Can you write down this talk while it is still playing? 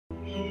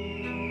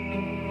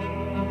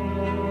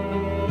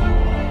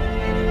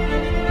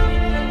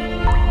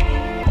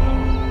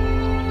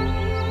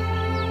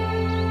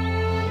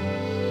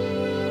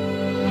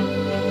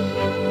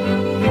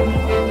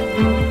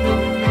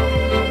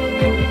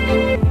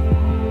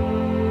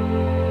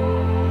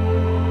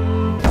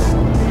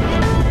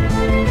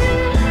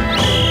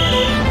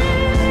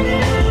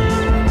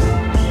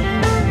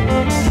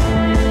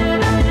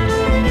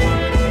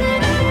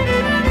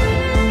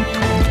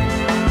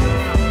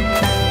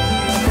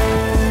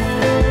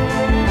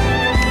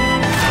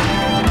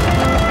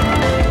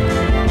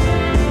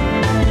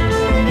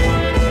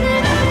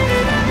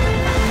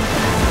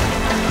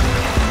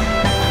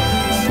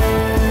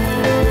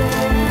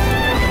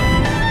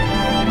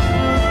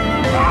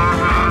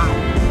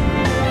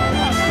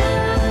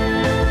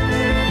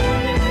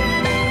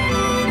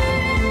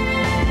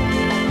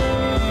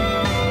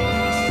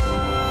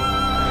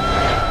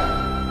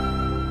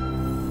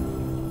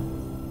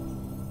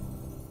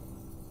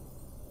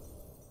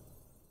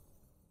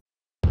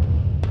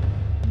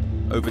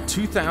Over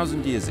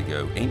 2,000 years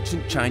ago,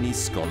 ancient Chinese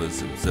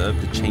scholars observed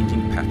the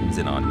changing patterns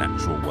in our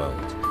natural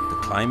world, the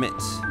climate,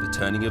 the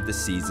turning of the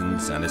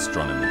seasons, and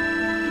astronomy.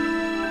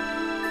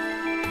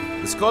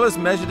 The scholars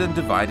measured and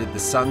divided the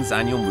sun's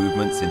annual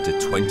movements into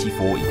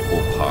 24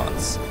 equal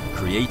parts,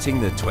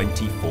 creating the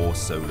 24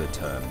 solar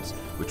terms,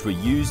 which were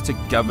used to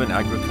govern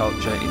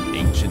agriculture in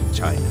ancient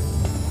China.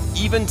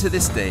 Even to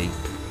this day,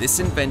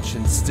 this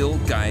invention still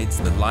guides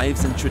the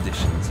lives and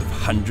traditions of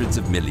hundreds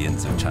of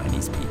millions of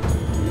Chinese people.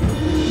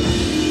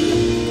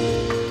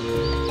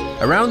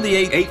 Around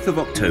the 8th of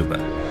October,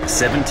 the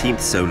 17th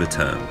solar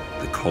term,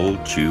 the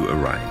cold dew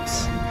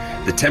arrives.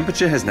 The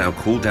temperature has now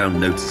cooled down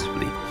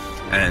noticeably,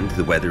 and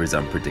the weather is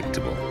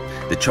unpredictable.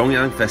 The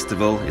Chongyang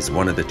Festival is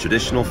one of the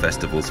traditional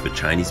festivals for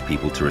Chinese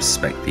people to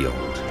respect the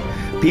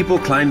old. People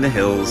climbed the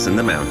hills and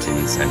the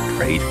mountains and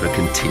prayed for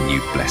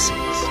continued blessings.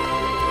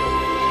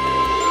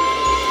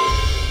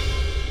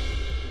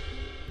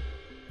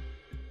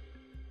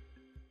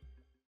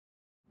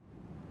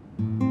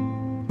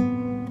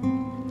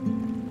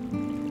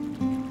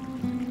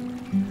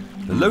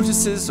 The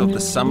lotuses of the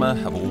summer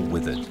have all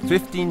withered.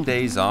 15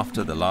 days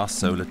after the last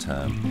solar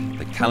term,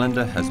 the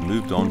calendar has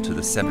moved on to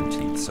the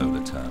 17th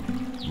solar term,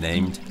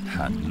 named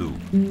Hanlu.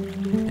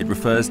 It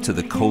refers to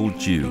the cold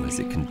dew as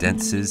it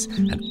condenses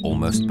and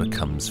almost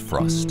becomes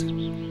frost.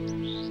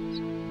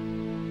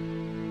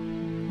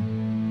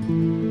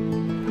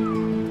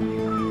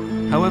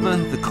 However,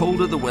 the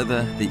colder the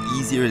weather, the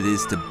easier it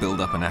is to build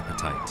up an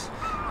appetite.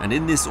 And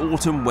in this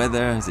autumn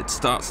weather, as it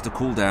starts to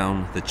cool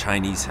down, the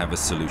Chinese have a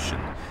solution,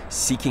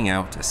 seeking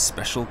out a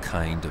special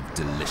kind of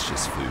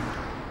delicious food.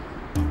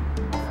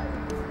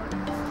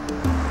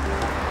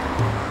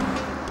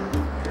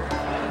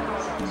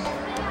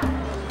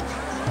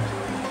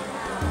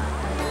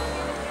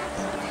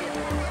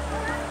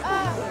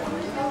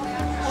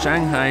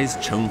 Shanghai's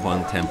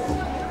Chenghuang Temple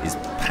is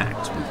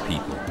packed with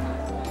people.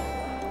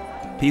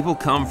 People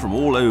come from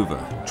all over,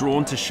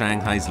 drawn to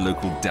Shanghai's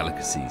local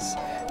delicacies.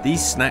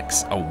 These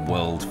snacks are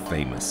world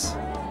famous.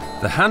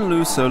 The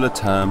Hanlu solar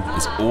term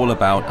is all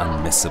about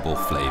unmissable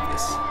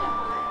flavors.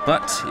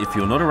 But if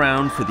you're not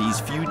around for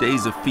these few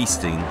days of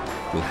feasting,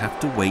 you'll have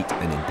to wait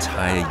an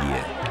entire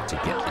year to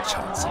get the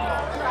chance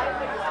again.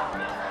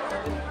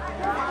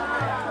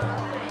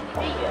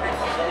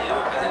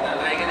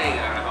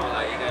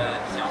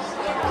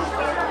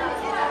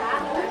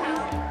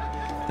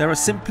 There are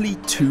simply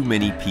too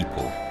many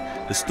people.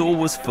 The store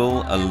was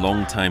full a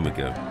long time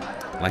ago.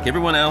 Like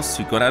everyone else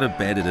who got out of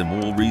bed at a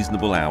more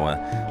reasonable hour,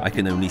 I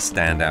can only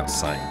stand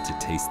outside to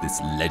taste this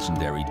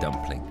legendary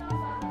dumpling.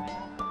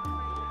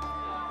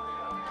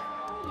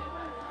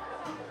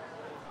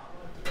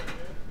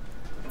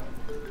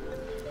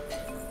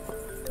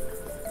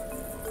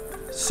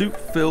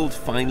 Soup-filled,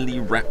 finely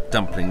wrapped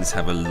dumplings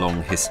have a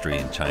long history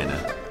in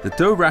China. The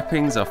dough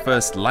wrappings are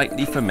first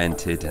lightly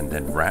fermented and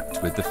then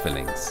wrapped with the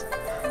fillings.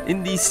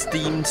 In these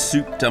steamed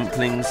soup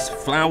dumplings,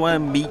 flour,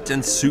 meat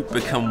and soup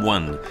become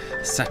one,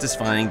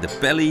 satisfying the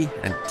belly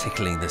and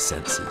tickling the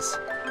senses.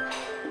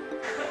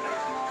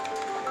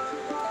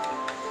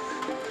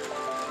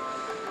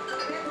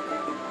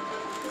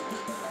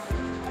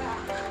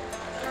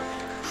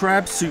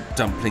 Crab soup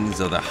dumplings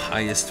are the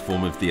highest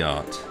form of the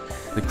art.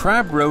 The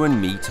crab roe and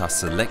meat are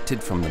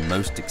selected from the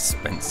most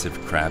expensive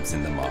crabs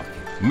in the market,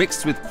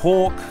 mixed with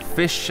pork,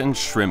 fish and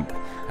shrimp,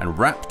 and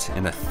wrapped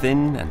in a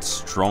thin and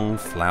strong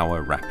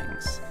flour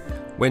wrappings.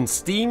 When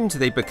steamed,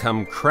 they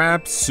become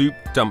crab soup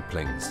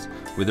dumplings,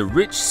 with a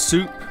rich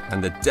soup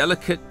and the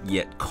delicate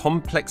yet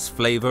complex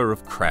flavor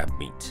of crab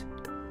meat.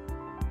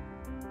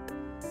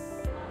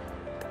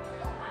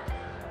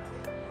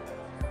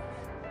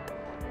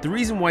 The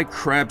reason why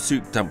crab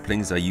soup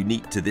dumplings are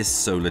unique to this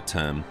solar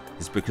term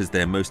is because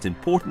their most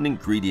important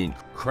ingredient,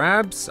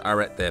 crabs,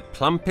 are at their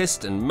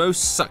plumpest and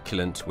most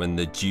succulent when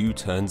the dew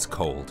turns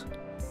cold.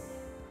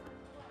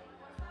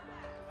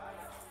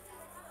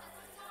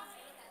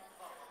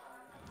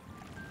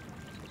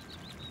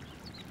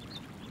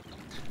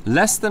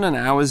 Less than an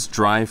hour's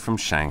drive from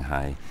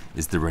Shanghai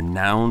is the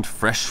renowned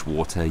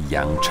freshwater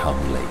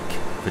Yangcheng Lake.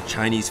 For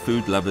Chinese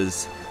food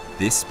lovers,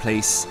 this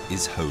place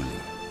is holy.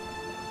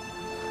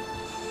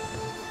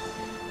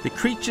 The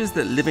creatures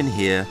that live in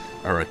here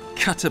are a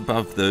cut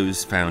above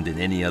those found in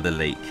any other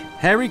lake.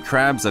 Hairy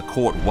crabs are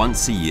caught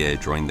once a year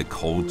during the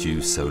cold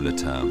dew solar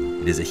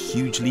term. It is a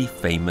hugely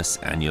famous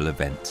annual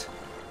event.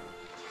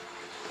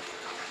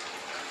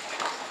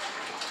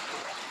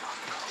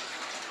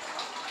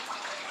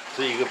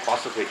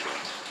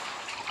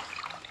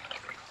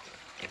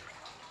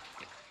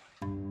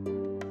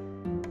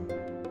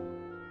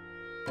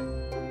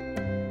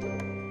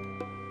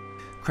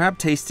 Crab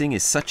tasting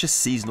is such a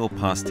seasonal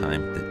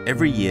pastime that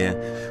every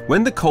year,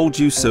 when the cold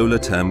dew solar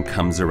term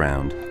comes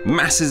around,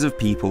 masses of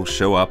people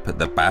show up at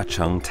the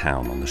Bacheng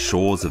town on the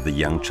shores of the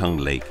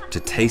Yangcheng Lake to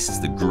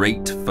taste the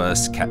great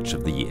first catch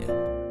of the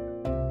year.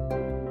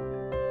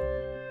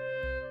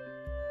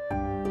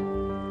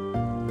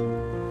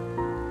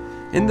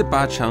 In the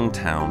Bacheng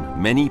town,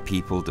 many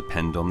people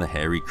depend on the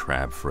hairy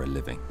crab for a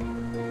living.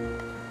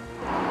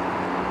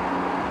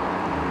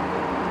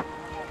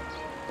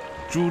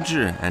 Zhu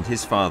Zhi and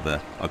his father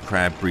are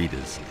crab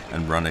breeders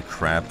and run a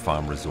crab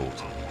farm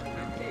resort.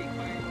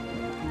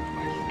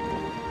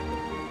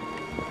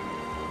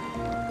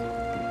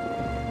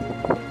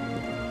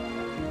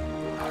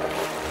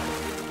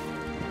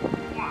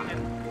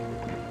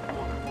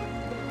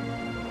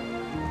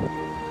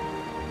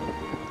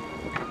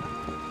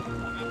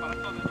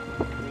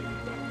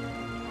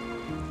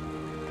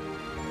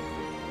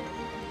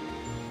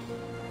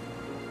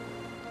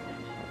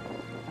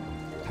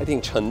 I 还挺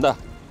沉的，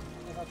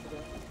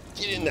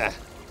进来。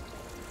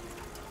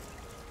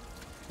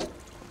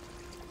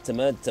怎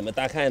么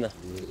打开呢？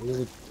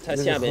它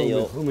下面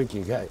有后面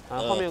解开啊，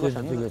后面有个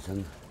绳子。这个绳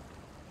子，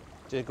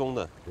这是公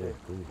的。对，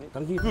公的。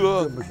当心，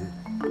不行。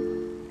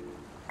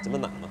怎么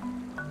拿呢？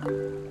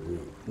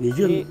你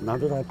就拿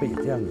着它背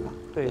这样子吧。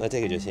对，那这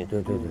个就行。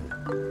对对对。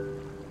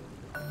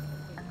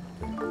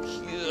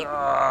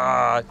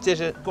啊，这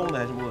是公的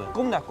还是母的？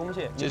公的公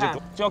蟹，这是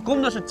公，只要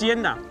公的是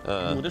尖的，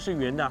母的是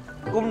圆的。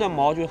公的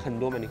毛就很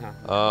多嘛，你看。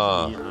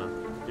啊。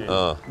对。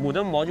母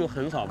的毛就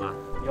很少嘛，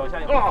咬下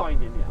也会放一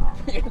点点啊。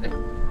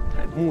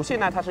母蟹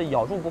呢，它是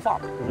咬住不放，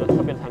就是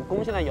特别疼。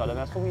公蟹呢，咬的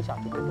呢松一下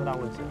就没多大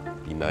问题了。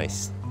Be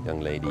nice,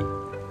 young lady.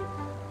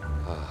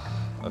 啊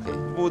 ，OK，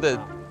 母的，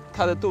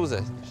它的肚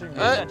子是圆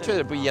的，确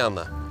实不一样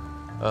的。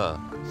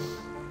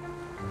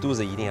肚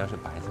子一定要是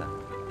白色。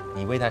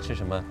你喂它吃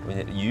什么？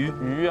鱼，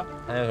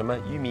还有什么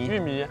玉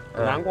米、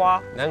南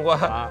瓜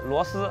啊，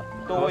螺丝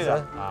都喂的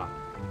啊。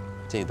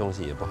这些东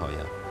西也不好养。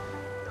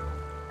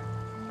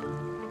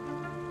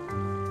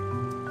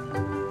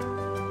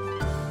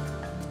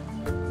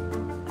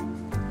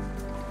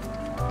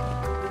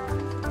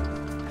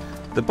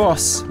The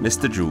boss,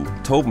 Mr. Zhu,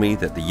 told me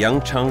that the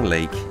Yangchang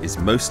Lake is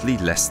mostly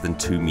less than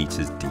 2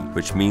 meters deep,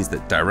 which means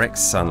that direct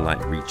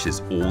sunlight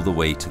reaches all the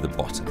way to the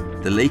bottom.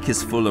 The lake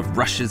is full of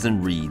rushes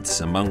and reeds,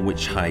 among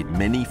which hide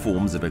many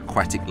forms of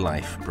aquatic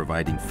life,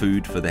 providing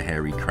food for the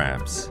hairy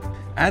crabs.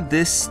 Add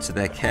this to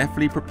their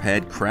carefully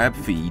prepared crab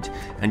feed,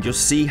 and you'll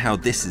see how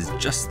this is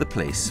just the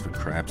place for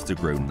crabs to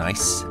grow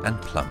nice and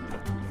plump.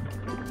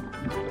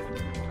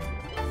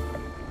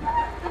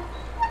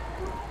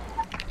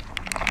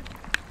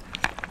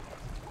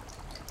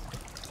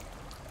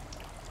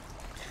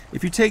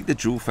 If you take the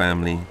Zhu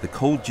family, the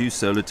cold dew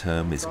solar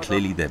term is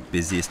clearly their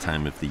busiest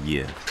time of the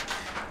year.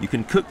 You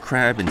can cook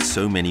crab in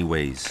so many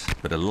ways,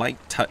 but a light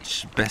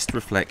touch best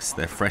reflects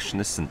their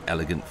freshness and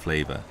elegant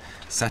flavor.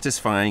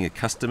 Satisfying a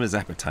customer's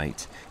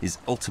appetite is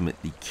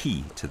ultimately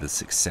key to the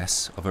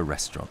success of a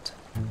restaurant.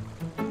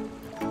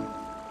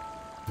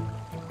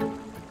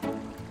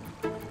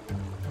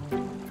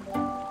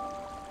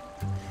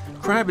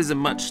 Crab is a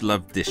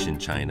much-loved dish in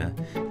China.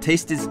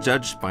 Taste is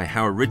judged by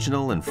how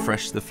original and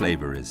fresh the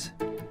flavor is.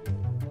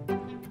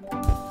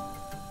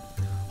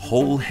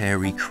 Whole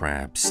hairy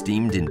crab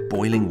steamed in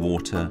boiling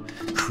water,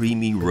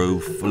 creamy roe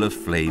full of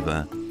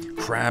flavor,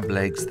 crab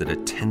legs that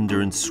are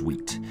tender and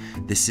sweet.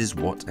 This is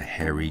what a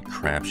hairy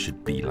crab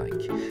should be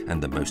like,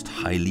 and the most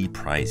highly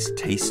prized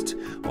taste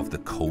of the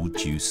cold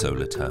dew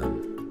solar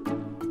term.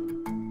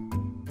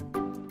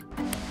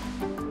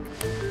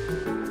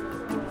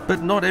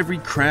 But not every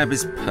crab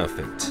is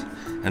perfect,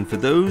 and for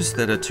those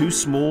that are too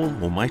small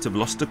or might have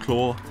lost a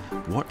claw,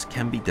 what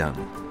can be done?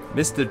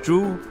 Mr.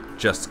 Zhu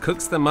just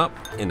cooks them up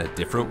in a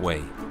different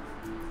way.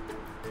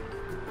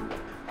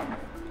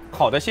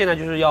 烤的蟹呢，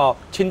就是要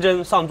清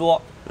蒸上桌。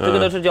这个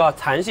呢是叫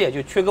残蟹，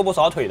就缺胳膊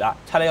少腿的，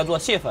拆了要做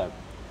蟹粉，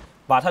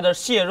把它的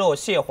蟹肉、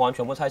蟹黄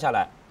全部拆下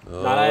来，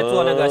拿来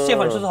做那个蟹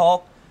粉狮子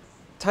头。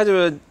它就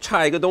是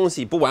差一个东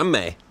西不完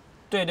美。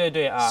对对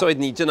对啊。所以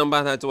你只能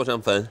把它做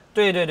成粉。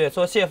对对对，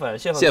做蟹粉，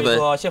蟹粉可以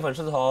做蟹粉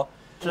狮子头。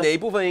哪一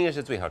部分应该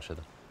是最好吃的？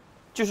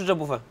就是这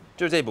部分。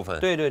就这部分。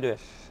对对对。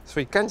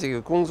所以干这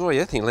个工作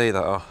也挺累的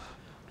啊。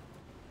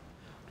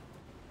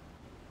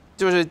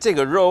就是这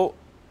个肉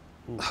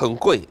很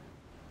贵，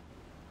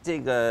这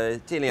两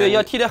对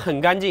要剔得很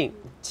干净，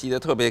剔得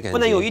特别干净，不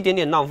能有一点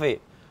点浪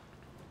费。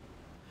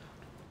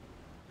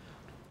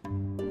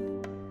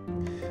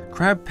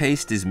Crab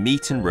paste is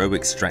meat and roe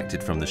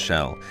extracted from the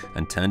shell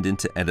and turned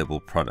into edible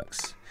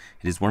products.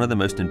 It is one of the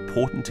most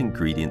important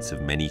ingredients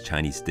of many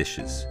Chinese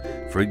dishes.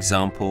 For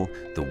example,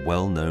 the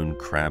well-known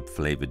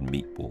crab-flavored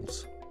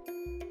meatballs.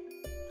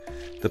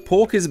 The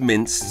pork is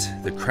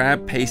minced, the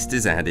crab paste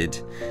is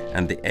added,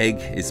 and the egg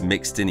is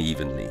mixed in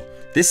evenly.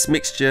 This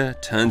mixture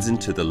turns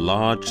into the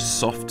large,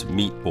 soft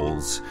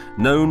meatballs,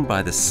 known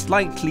by the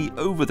slightly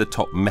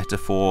over-the-top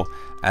metaphor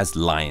as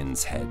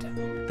lion's head.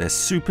 They're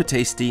super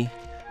tasty,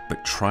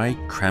 but try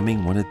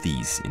cramming one of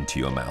these into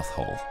your mouth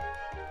hole.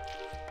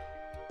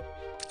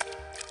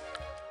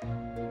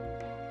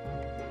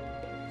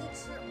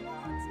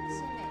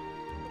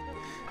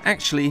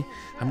 Actually,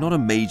 I'm not a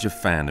major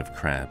fan of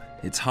crab.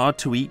 It's hard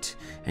to eat,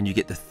 and you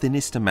get the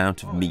thinnest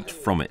amount of meat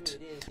from it.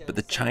 But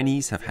the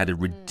Chinese have had a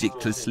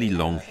ridiculously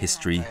long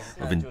history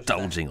of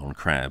indulging on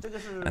crab,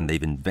 and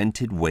they've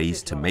invented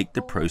ways to make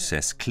the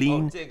process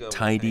clean,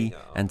 tidy,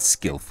 and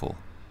skillful.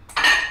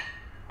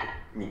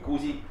 你估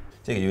计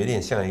这个有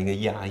点像一个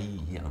牙医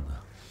一样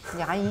的。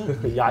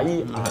牙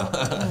医啊。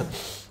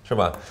是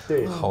吧？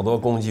对，好多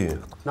工具。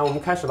那我们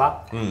开始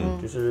吧。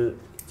就是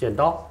剪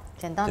刀，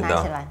剪刀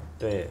拿起来。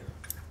对，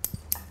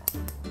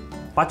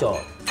把脚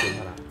剪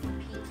下来。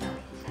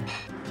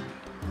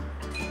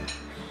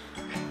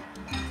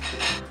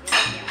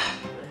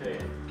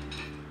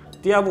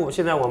第二步，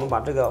现在我们把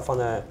这个放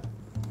在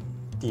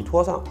底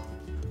托上，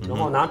然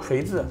后拿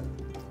锤子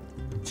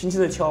轻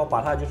轻的敲，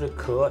把它就是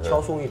壳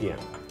敲松一点。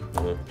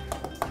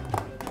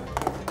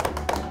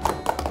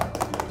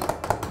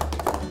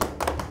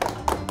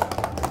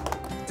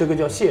这个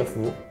叫蟹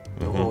服，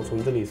然后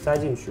从这里塞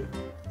进去。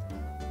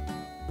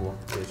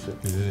也是。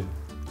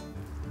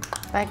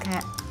掰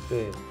开。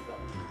对。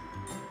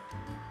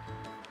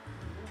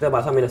再把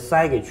上面的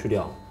鳃给去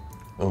掉。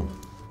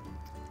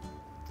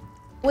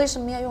为什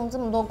么要用这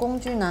么多工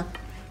具呢？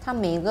它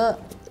每个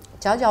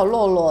角角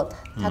落落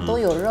它都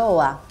有肉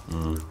啊。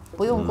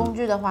不用工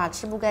具的话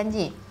吃不干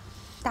净，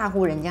大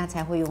户人家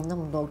才会用那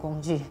么多工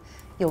具，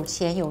有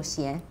钱有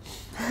闲。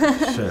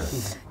是。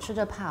吃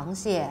着螃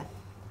蟹，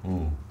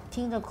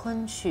听着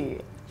昆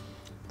曲，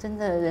真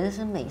的人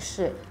生美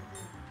事。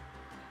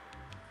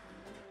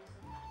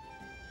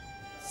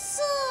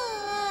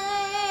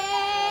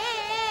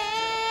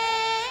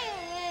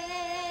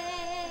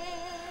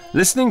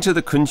Listening to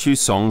the Kunshu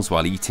songs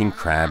while eating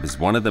crab is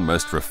one of the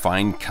most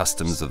refined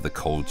customs of the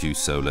Kolju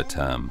solar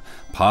term,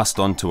 passed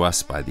on to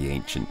us by the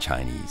ancient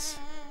Chinese.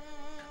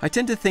 I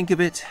tend to think of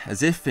it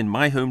as if in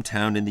my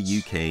hometown in the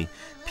UK,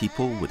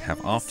 people would have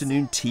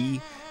afternoon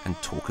tea and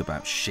talk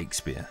about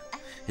Shakespeare.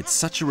 It's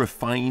such a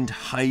refined,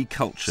 high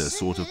culture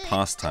sort of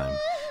pastime,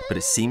 but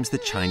it seems the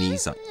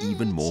Chinese are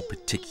even more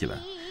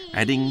particular,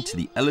 adding to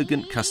the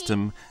elegant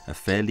custom a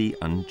fairly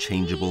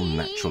unchangeable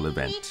natural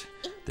event,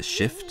 the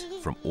shift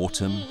from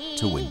autumn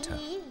to winter.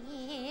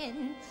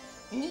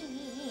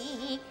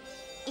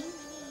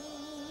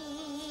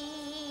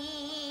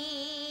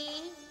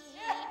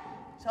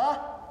 So,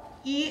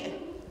 1、2、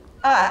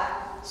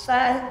3、4，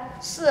看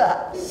，5、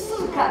6、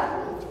7、8。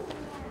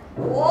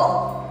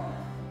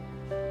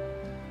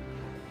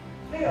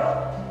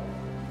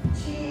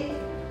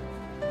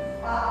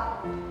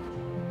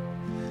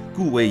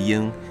 Gu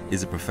Weiying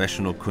is a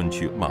professional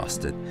kunchu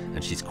master,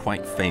 and she's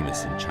quite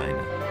famous in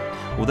China.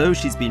 Although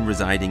she's been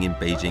residing in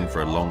Beijing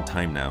for a long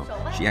time now,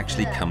 she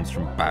actually comes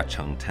from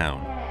Bacheng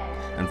town.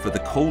 And for the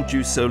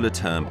Kolju solar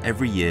term,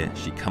 every year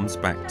she comes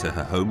back to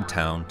her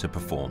hometown to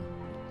perform.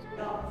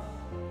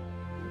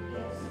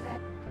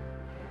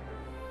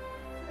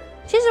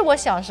 其实我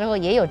小时候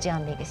也有这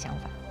样的一个想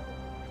法，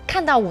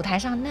看到舞台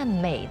上那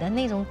美的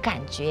那种感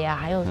觉啊，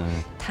还有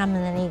他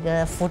们的那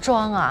个服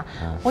装啊，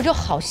我就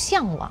好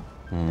向往。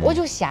我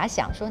就遐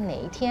想说哪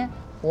一天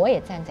我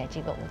也站在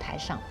这个舞台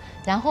上，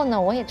然后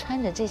呢，我也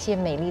穿着这些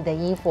美丽的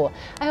衣服，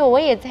哎呦，我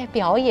也在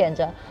表演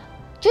着，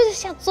就是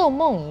像做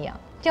梦一样，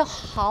就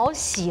好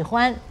喜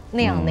欢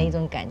那样的一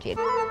种感觉。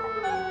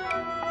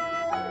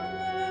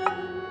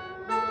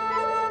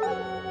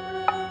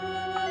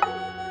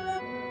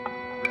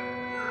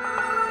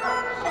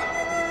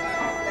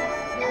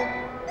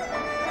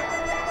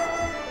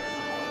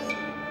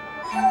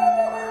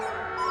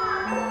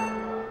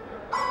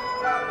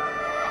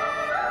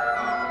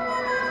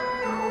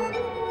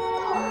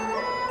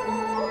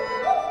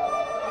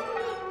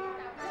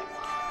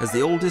As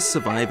the oldest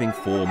surviving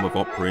form of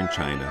opera in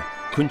China,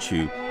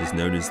 Kunshu is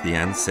known as the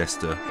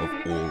ancestor of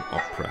all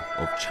opera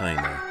of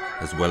China,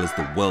 as well as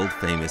the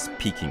world-famous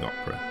Peking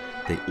opera.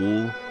 They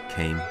all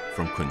came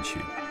from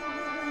Kunshu.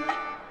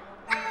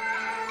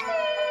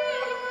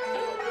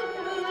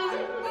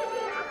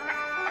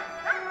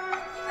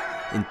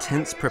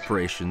 Intense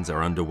preparations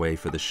are underway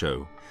for the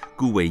show.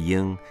 Gu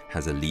Weiying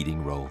has a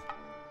leading role.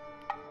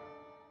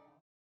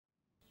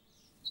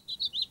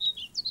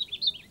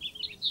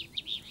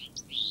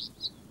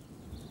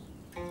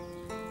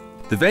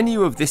 The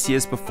venue of this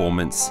year's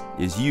performance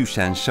is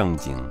Yushan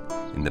Shengjing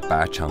in the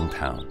Bacheng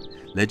town.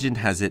 Legend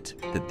has it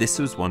that this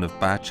was one of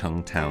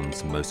Bacheng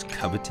town's most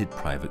coveted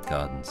private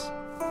gardens.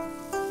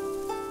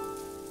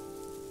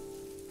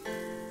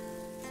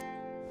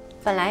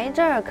 本来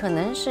这儿可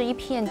能是一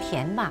片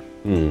田吧，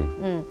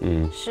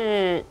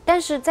是，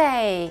但是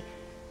在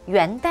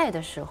元代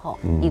的时候，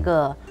一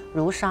个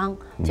儒商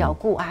叫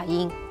顾阿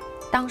英，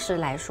当时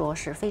来说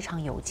是非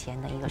常有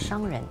钱的一个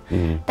商人，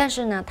但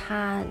是呢，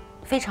他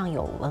非常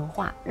有文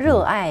化，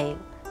热爱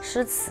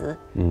诗词，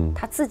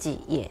他自己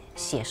也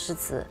写诗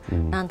词，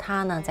让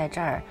他呢在这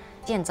儿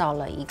建造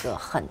了一个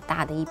很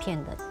大的一片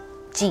的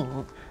景，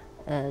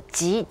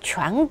集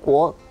全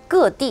国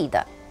各地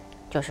的，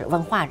就是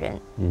文化人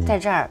在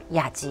这儿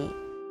雅集。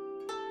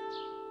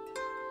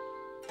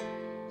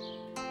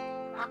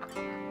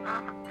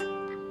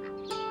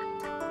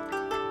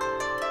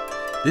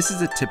This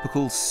is a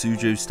typical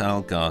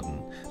Suzhou-style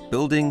garden,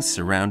 buildings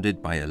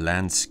surrounded by a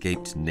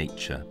landscaped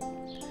nature.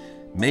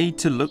 Made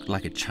to look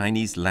like a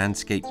Chinese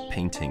landscape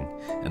painting,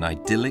 an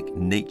idyllic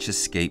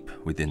naturescape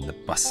within the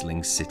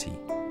bustling city.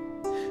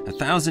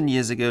 1,000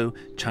 years ago,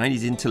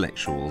 Chinese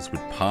intellectuals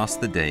would pass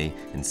the day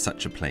in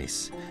such a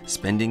place,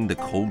 spending the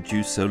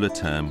Kolju solar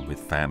term with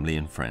family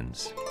and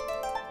friends.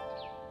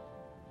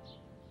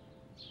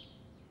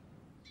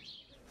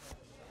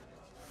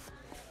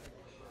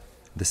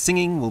 The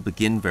singing will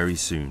begin very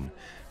soon.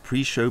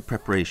 Pre-show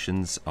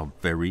preparations are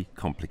very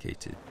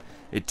complicated.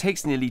 It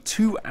takes nearly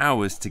 2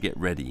 hours to get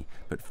ready,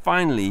 but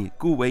finally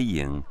Gu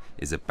Weiying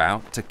is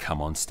about to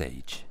come on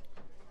stage.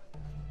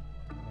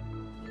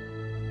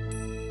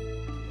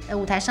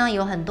 舞台上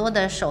有很多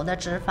的手的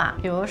指法，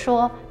比如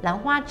说兰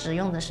花指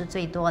用的是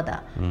最多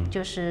的，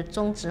就是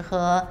中指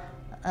和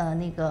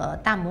那个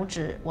大拇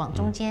指往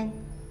中间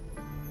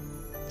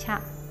掐，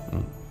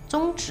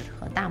中指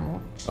和大拇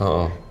指，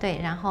对，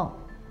然后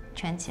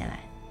圈起来，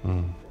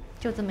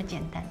就这么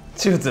简单，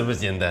就这么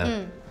简单，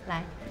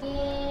来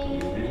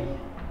，1、2、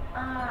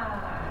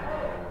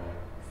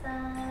3、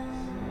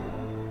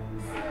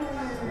4、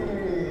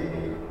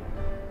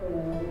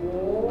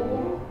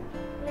5、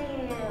6、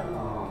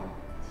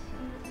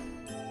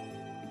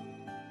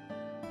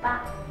7、8。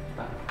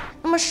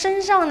那么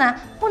身上呢，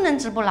不能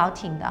直不老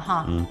挺的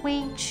哈，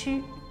微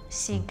屈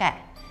膝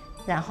盖，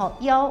然后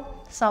腰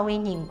稍微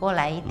拧过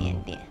来一点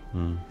点，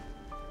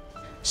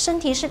身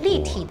体是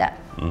立体的，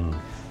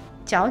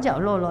角角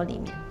落落里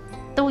面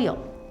都有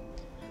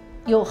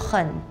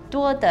很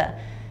多的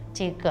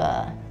这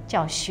个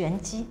叫玄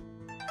机。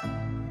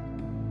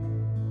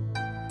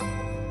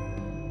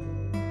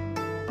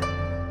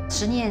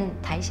10年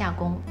台下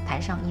功，台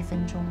上1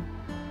分钟。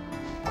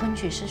昆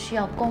曲是需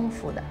要功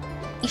夫的，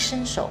一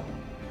伸手，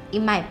一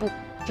迈步，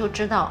就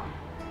知道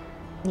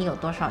你有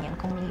多少年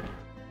功力了。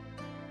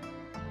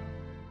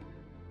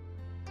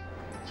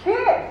去。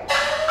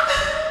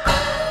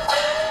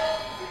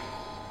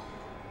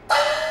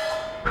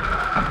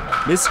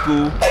Miss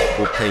Gu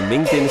will play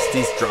Ming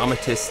Dynasty's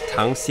dramatist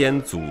Tang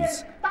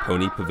Xianzu's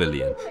Pony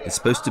Pavilion. It's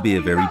supposed to be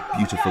a very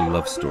beautiful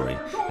love story,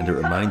 and it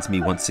reminds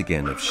me once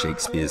again of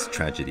Shakespeare's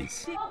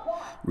tragedies.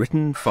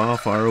 Written far,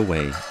 far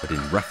away, but in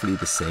roughly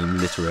the same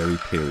literary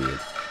period,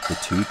 the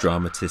two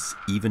dramatists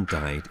even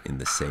died in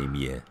the same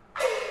year.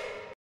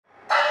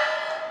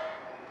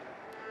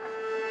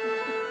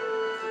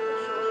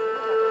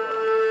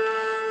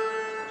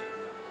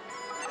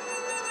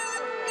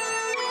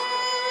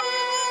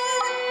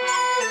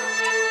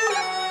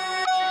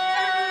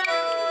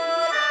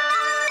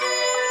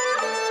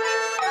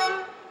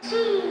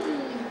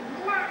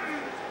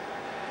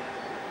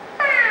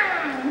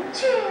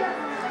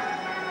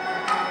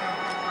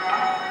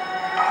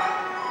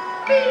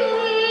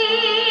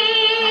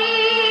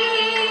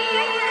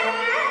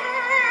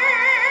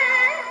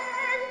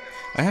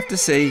 I have to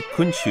say,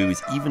 Kunshu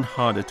is even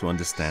harder to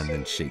understand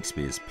than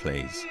Shakespeare's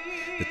plays.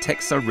 The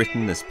texts are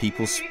written as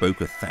people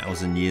spoke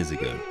 1,000 years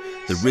ago.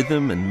 The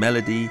rhythm and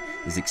melody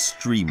is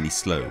extremely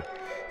slow.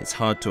 It's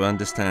hard to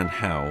understand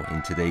how,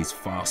 in today's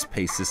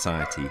fast-paced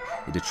society,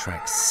 it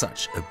attracts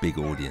such a big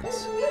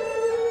audience.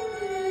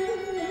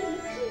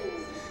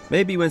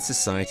 Maybe when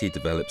society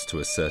develops to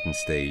a certain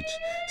stage,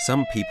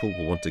 some people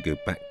will want to go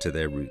back to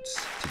their roots,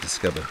 to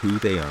discover who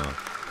they are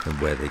and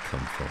where they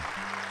come from.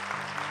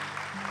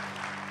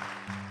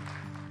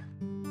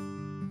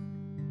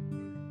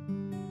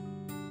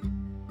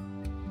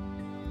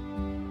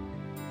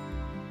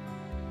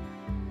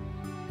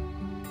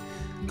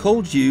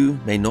 Cold-dew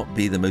may not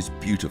be the most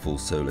beautiful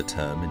solar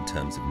term in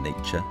terms of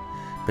nature,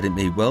 but it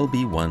may well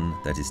be one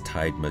that is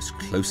tied most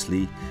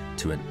closely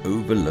to an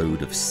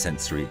overload of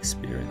sensory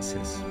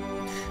experiences.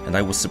 And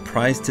I was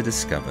surprised to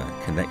discover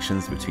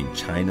connections between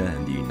China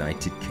and the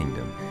United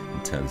Kingdom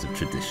in terms of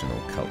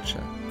traditional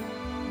culture.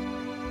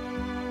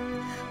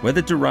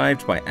 Whether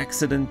derived by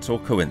accident or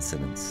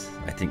coincidence,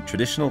 I think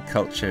traditional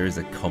culture is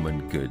a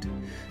common good,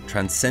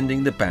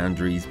 transcending the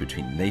boundaries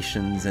between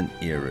nations and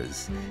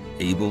eras,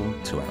 able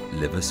to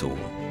outlive us all.